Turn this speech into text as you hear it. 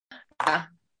Yeah.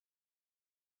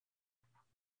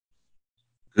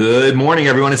 Good morning,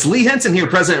 everyone. It's Lee Henson here,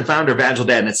 president and founder of Agile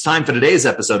Dad, and it's time for today's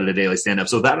episode of the Daily Stand-Up.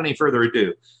 So without any further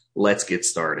ado, let's get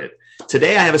started.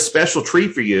 Today, I have a special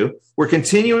treat for you. We're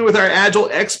continuing with our Agile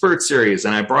Expert Series,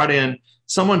 and I brought in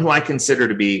someone who I consider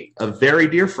to be a very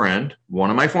dear friend, one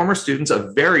of my former students,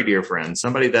 a very dear friend,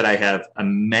 somebody that I have a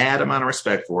mad amount of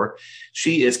respect for.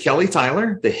 She is Kellie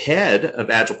Tyler, the head of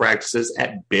Agile Practices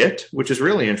at Bitt, which is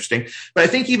really interesting. But I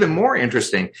think even more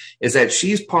interesting is that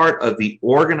she's part of the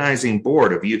organizing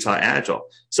board of Utah Agile.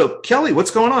 So, Kellie,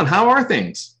 what's going on? How are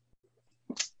things?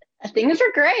 Things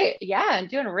are great. Yeah, I'm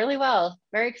doing really well.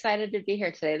 Very excited to be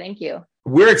here today. Thank you.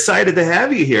 We're excited to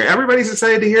have you here. Everybody's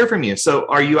excited to hear from you. So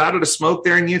are you out of the smoke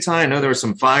there in Utah? I know there were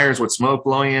some fires with smoke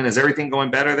blowing in. Is everything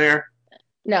going better there?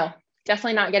 No,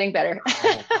 definitely not getting better.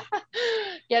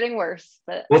 Getting worse.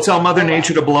 But we'll tell Mother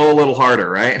Nature to blow a little harder,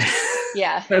 right?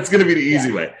 Yeah. That's going to be the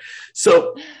easy way.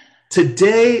 So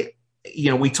today,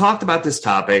 we talked about this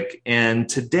topic, and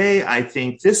today I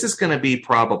think this is going to be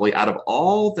probably, out of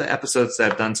all the episodes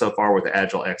that I've done so far with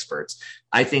Agile experts,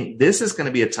 I think this is going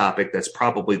to be a topic that's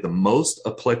probably the most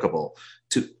applicable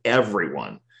to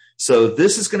everyone. So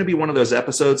this is going to be one of those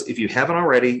episodes. If you haven't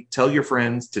already, tell your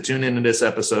friends to tune into this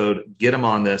episode, get them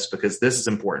on this, because this is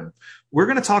important. We're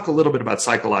going to talk a little bit about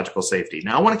psychological safety.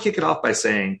 Now, I want to kick it off by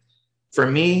saying, for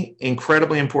me,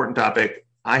 incredibly important topic.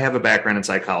 I have a background in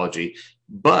psychology,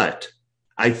 but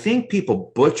I think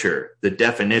people butcher the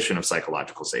definition of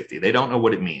psychological safety. They don't know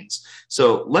what it means.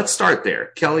 So let's start there.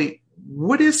 Kellie,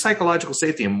 what is psychological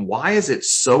safety and why is it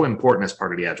so important as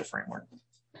part of the Agile framework?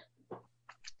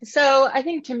 So I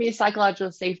think to me,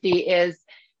 psychological safety is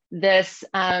this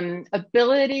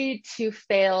ability to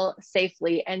fail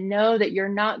safely and know that you're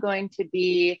not going to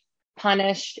be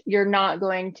punished. You're not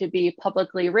going to be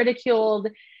publicly ridiculed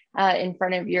in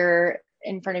front of your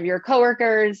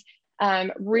coworkers.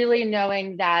 Really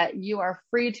knowing that you are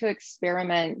free to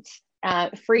experiment,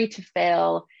 free to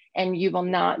fail, and you will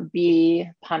not be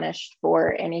punished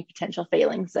for any potential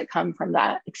failings that come from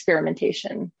that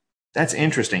experimentation. That's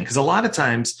interesting, because a lot of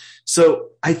times, so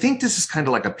I think this is kind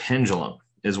of like a pendulum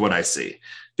is what I see.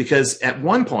 Because at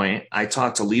one point, I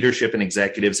talked to leadership and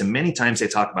executives, and many times they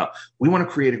talk about, we want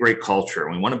to create a great culture.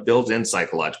 We want to build in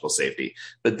psychological safety.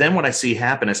 But then what I see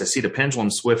happen is I see the pendulum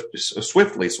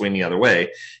swiftly swing the other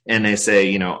way. And they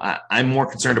say, I'm more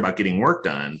concerned about getting work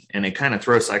done. And they kind of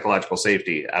throw psychological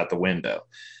safety out the window.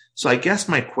 So I guess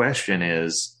my question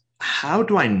is, how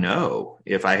do I know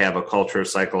if I have a culture of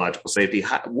psychological safety?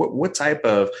 What type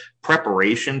of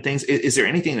preparation things? Is there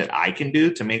anything that I can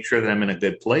do to make sure that I'm in a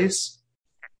good place?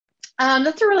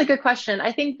 That's a really good question.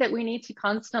 I think that we need to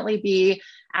constantly be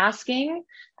asking.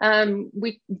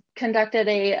 We conducted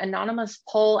an anonymous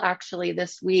poll actually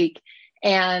this week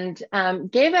and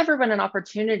gave everyone an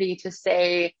opportunity to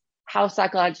say how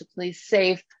psychologically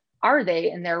safe are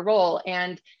they in their role.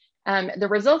 And the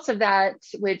results of that,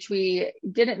 which we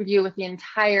didn't view with the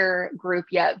entire group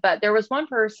yet, but there was one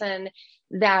person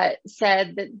that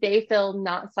said that they feel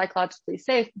not psychologically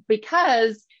safe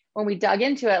because when we dug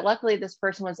into it, luckily this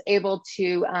person was able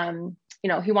to,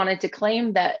 he wanted to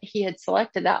claim that he had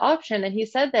selected that option. And he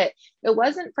said that it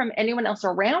wasn't from anyone else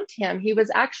around him. He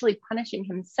was actually punishing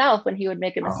himself when he would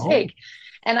make a mistake.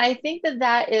 And I think that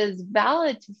that is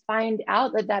valid to find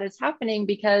out that that is happening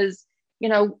because,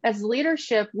 as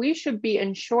leadership, we should be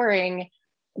ensuring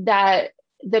that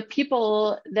the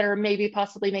people that are maybe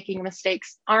possibly making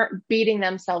mistakes aren't beating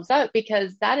themselves up,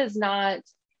 because that is not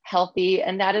healthy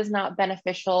and that is not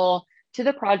beneficial to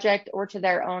the project or to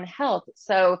their own health.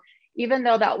 So even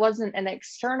though that wasn't an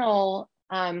external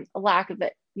lack of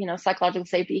it, psychological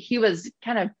safety, he was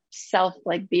kind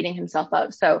of beating himself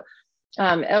up. So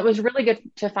it was really good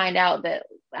to find out that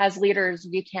as leaders,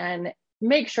 we can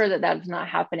make sure that that is not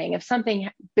happening. If something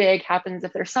big happens,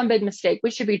 if there's some big mistake, we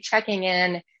should be checking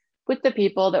in with the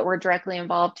people that were directly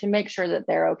involved to make sure that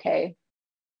they're okay.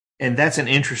 And that's an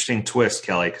interesting twist,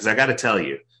 Kellie, because I got to tell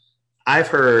you, I've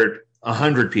heard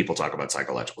 100 people talk about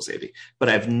psychological safety, but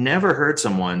I've never heard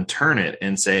someone turn it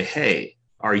and say, hey,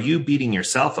 are you beating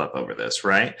yourself up over this,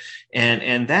 right?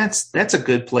 And that's a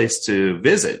good place to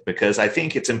visit, because I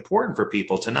think it's important for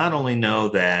people to not only know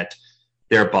that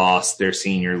their boss, their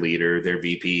senior leader, their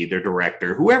VP, their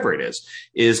director, whoever it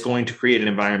is going to create an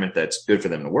environment that's good for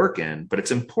them to work in. But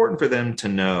it's important for them to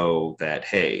know that,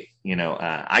 hey,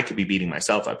 I could be beating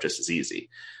myself up just as easy.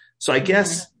 So I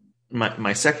guess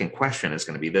my second question is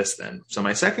going to be this then. So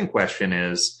my second question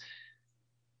is,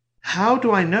 how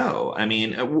do I know? I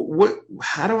mean,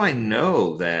 how do I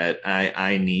know that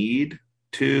I need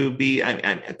to be,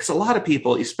 because a lot of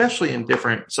people, especially in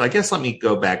different, so I guess let me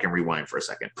go back and rewind for a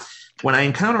second. When I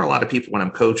encounter a lot of people when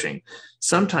I'm coaching,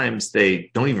 sometimes they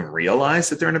don't even realize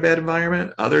that they're in a bad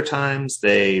environment. Other times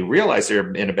they realize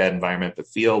they're in a bad environment, but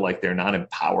feel like they're not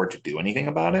empowered to do anything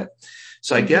about it.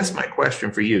 So I guess my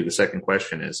question for you, the second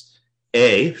question is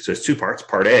so it's two parts.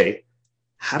 Part A,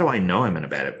 how do I know I'm in a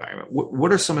bad environment?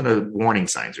 What are some of the warning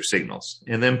signs or signals?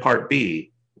 And then part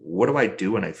B, what do I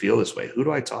do when I feel this way? Who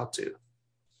do I talk to?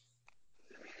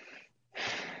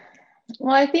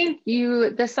 Well, I think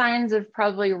the signs of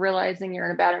probably realizing you're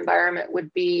in a bad environment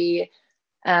would be,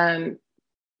 kind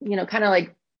of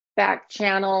like back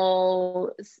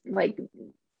channel, like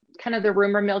kind of the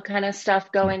rumor mill kind of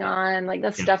stuff going on. Like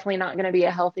that's definitely not going to be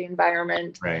a healthy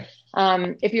environment. Right.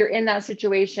 If you're in that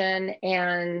situation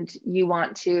and you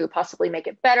want to possibly make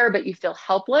it better, but you feel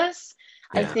helpless,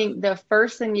 I think the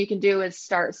first thing you can do is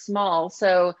start small.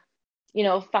 So,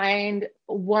 find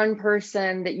one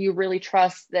person that you really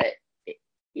trust, that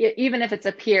even if it's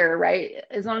a peer, right?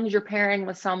 As long as you're pairing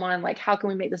with someone, like, how can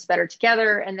we make this better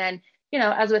together? And then,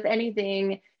 as with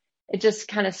anything, it just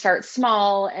kind of starts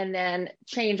small and then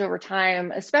change over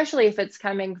time, especially if it's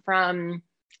coming from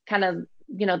kind of,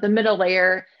 the middle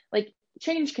layer. Like,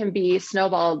 change can be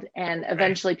snowballed, and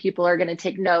eventually people are going to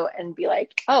take note and be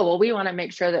like, oh, well, we want to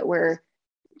make sure that we're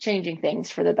changing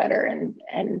things for the better.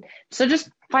 And so just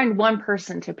find one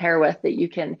person to pair with that you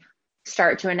can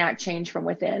start to enact change from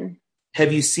within.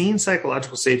 Have you seen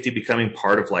psychological safety becoming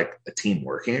part of like a team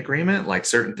working agreement, like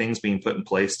certain things being put in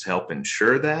place to help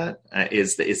ensure that?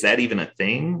 Is that even a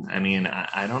thing? I mean,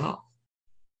 I don't know.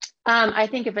 I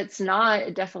think if it's not,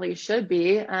 it definitely should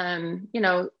be.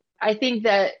 I think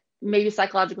that maybe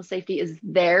psychological safety is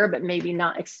there, but maybe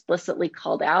not explicitly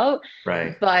called out.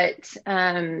 Right. But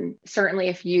certainly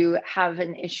if you have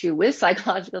an issue with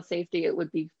psychological safety, it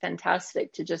would be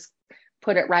fantastic to just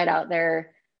put it right out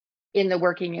there in the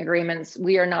working agreements.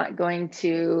 We are not going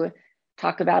to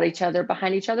talk about each other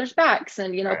behind each other's backs,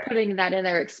 and, putting that in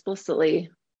there explicitly.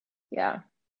 Yeah.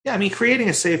 Yeah, I mean, creating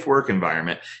a safe work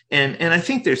environment. And I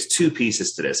think there's two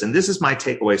pieces to this. And this is my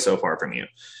takeaway so far from you.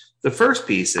 The first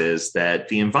piece is that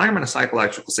the environment of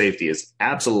psychological safety is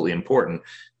absolutely important.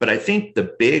 But I think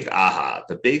the big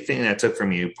thing that I took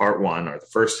from you, part one, or the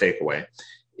first takeaway,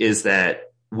 is that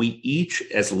we each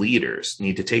as leaders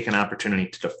need to take an opportunity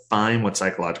to define what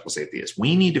psychological safety is.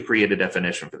 We need to create a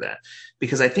definition for that,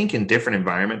 because I think in different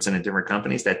environments and in different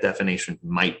companies, that definition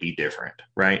might be different,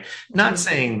 right? Mm-hmm. Not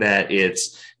saying that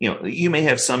it's, you may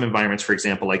have some environments, for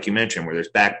example, like you mentioned, where there's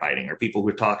backbiting or people who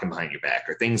are talking behind your back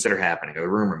or things that are happening or the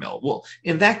rumor mill. Well,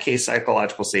 in that case,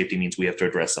 psychological safety means we have to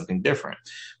address something different.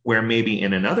 Where maybe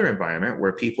in another environment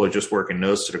where people are just working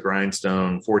nose to the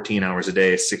grindstone, 14 hours a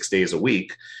day, 6 days a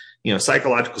week,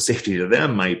 psychological safety to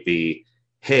them might be,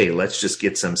 hey, let's just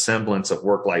get some semblance of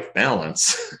work-life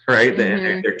balance, right?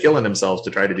 Mm-hmm. They're killing themselves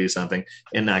to try to do something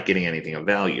and not getting anything of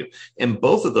value. And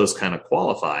both of those kind of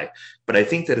qualify, but I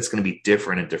think that it's going to be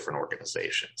different in different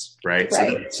organizations, right?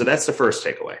 So that's the first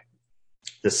takeaway.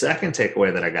 The second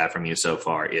takeaway that I got from you so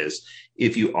far is,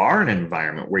 if you are in an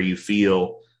environment where you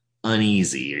feel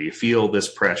uneasy, or you feel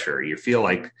this pressure, or you feel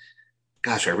like,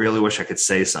 gosh, I really wish I could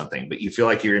say something, but you feel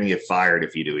like you're going to get fired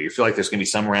if you do. You feel like there's going to be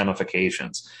some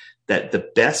ramifications, that the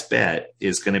best bet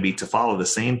is going to be to follow the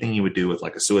same thing you would do with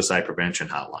like a suicide prevention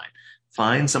hotline.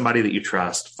 Find somebody that you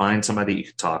trust, find somebody that you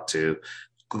can talk to,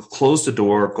 close the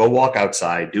door, go walk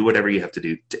outside, do whatever you have to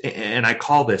do. And I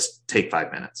call this take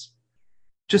 5 minutes.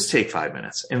 Just take 5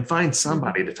 minutes and find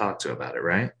somebody to talk to about it,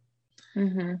 right?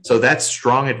 Mm-hmm. So that's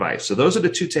strong advice. So those are the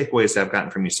two takeaways that I've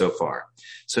gotten from you so far.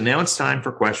 So now it's time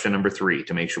for question number 3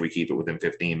 to make sure we keep it within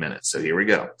 15 minutes. So here we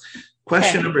go.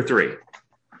 Question number 3.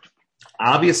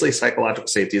 Obviously, psychological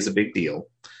safety is a big deal,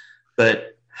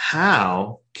 but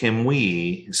how can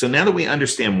we, so now that we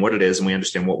understand what it is and we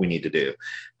understand what we need to do,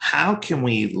 how can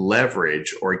we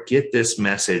leverage or get this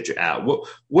message out?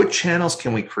 What channels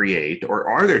can we create, or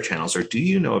are there channels, or do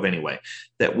you know of any way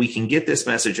that we can get this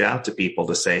message out to people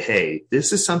to say, hey,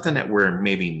 this is something that we're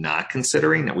maybe not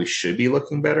considering, that we should be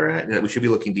looking better at, that we should be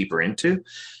looking deeper into?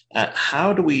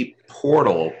 How do we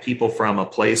portal people from a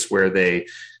place where they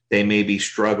may be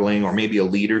struggling, or maybe a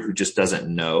leader who just doesn't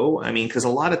know? I mean, because a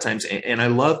lot of times, and I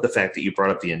love the fact that you brought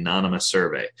up the anonymous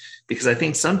survey, because I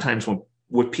think sometimes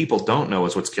what people don't know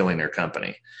is what's killing their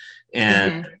company.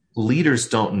 And leaders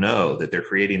don't know that they're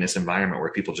creating this environment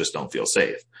where people just don't feel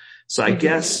safe. So I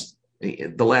guess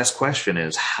the last question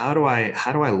is, how do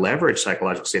I leverage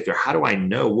psychological safety, or how do I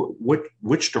know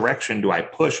which direction do I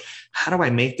push? How do I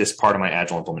make this part of my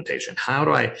Agile implementation? How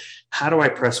do I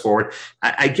press forward?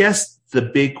 I guess the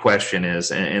big question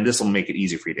is, and this will make it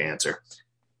easy for you to answer,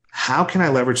 how can I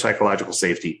leverage psychological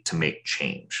safety to make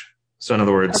change? So in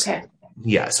other words, Okay.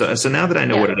 yeah. So now that I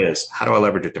know what it is, how do I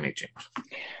leverage it to make change?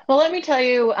 Well, let me tell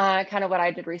you kind of what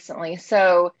I did recently.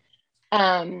 So,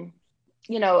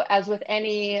 as with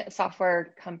any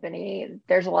software company,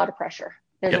 there's a lot of pressure.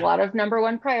 There's a lot of number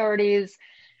one priorities.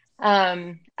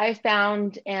 I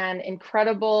found an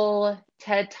incredible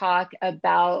TED Talk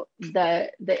about the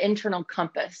internal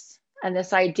compass and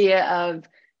this idea of,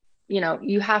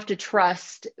 you have to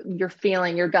trust your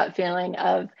feeling, your gut feeling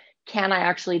of, can I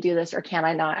actually do this or can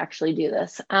I not actually do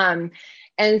this? And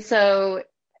so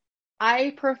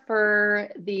I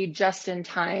prefer the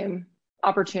just-in-time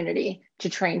opportunity to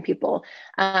train people.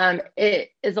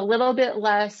 It is a little bit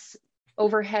less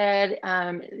overhead.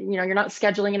 You're not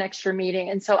scheduling an extra meeting.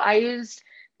 And so I used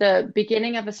the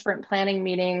beginning of a sprint planning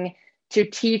meeting to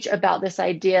teach about this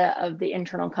idea of the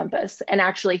internal compass and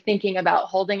actually thinking about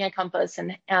holding a compass.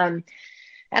 And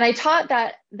I taught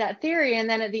that theory. And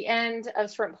then at the end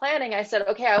of sprint planning, I said,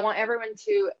 okay, I want everyone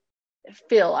to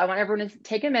feel. I want everyone to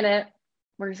take a minute.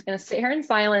 We're just going to sit here in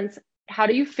silence. How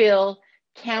do you feel?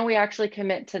 Can we actually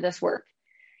commit to this work?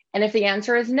 And if the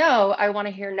answer is no, I want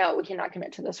to hear no, we cannot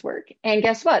commit to this work. And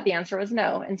guess what? The answer was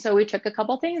no. And so we took a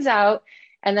couple things out.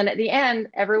 And then at the end,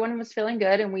 everyone was feeling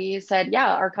good. And we said,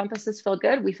 yeah, our compasses feel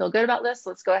good. We feel good about this.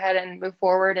 Let's go ahead and move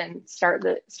forward and start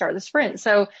the sprint.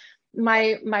 So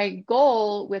my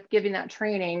goal with giving that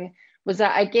training was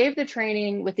that I gave the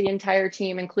training with the entire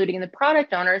team, including the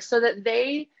product owners, so that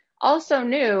they also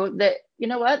knew that,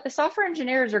 the software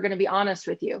engineers are going to be honest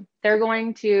with you. They're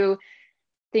going to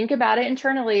think about it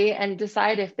internally and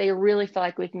decide if they really feel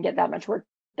like we can get that much work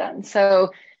done.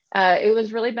 So it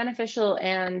was really beneficial,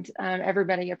 and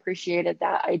everybody appreciated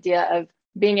that idea of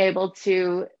being able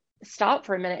to stop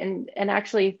for a minute and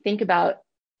actually think about,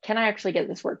 can I actually get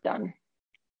this work done?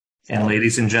 So. And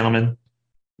ladies and gentlemen,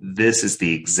 this is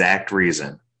the exact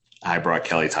reason I brought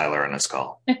Kellie Tyler on this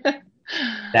call.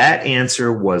 That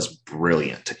answer was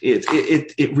brilliant.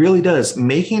 It really does.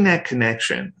 Making that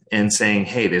connection and saying,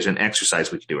 hey, there's an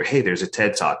exercise we can do, or hey, there's a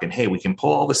TED Talk, and hey, we can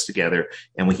pull all this together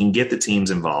and we can get the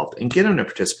teams involved and get them to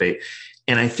participate.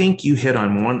 And I think you hit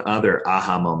on one other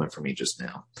aha moment for me just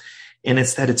now. And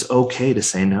it's that it's okay to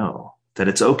say no, that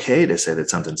it's okay to say that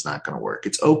something's not going to work.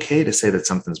 It's okay to say that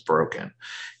something's broken.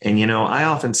 And, I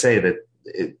often say that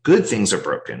good things are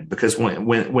broken, because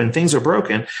when things are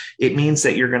broken, it means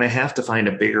that you're going to have to find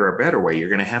a bigger or better way. You're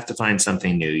going to have to find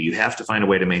something new. You have to find a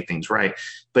way to make things right.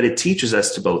 But it teaches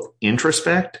us to both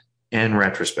introspect and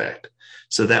retrospect.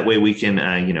 So that way we can,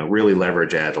 really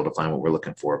leverage Agile to find what we're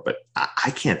looking for. But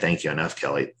I can't thank you enough,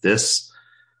 Kellie.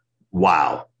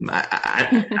 Wow.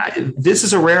 This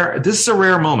is a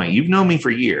rare moment. You've known me for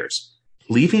years.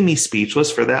 Leaving me speechless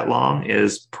for that long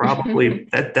is probably,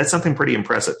 that's something pretty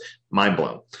impressive. Mind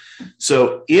blown.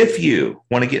 So if you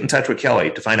want to get in touch with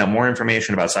Kellie to find out more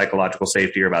information about psychological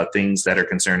safety or about things that are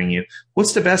concerning you,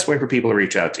 what's the best way for people to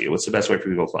reach out to you? What's the best way for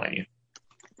people to find you?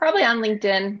 Probably on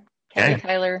LinkedIn, Kellie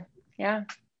Tyler. Yeah.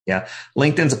 Yeah.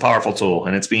 LinkedIn's a powerful tool,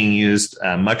 and it's being used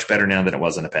much better now than it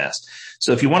was in the past.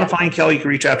 So if you want to find Kellie, you can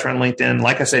reach out to her on LinkedIn.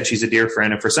 Like I said, she's a dear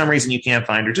friend. If for some reason you can't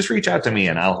find her, just reach out to me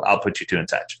and I'll put you two in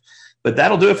touch. But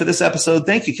that'll do it for this episode.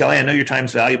 Thank you, Kellie. I know your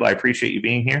time's valuable. I appreciate you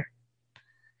being here.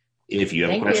 If you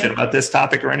have a question about this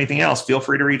topic or anything else, feel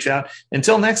free to reach out.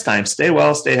 Until next time, stay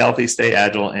well, stay healthy, stay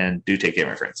agile, and do take care,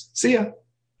 my friends. See ya.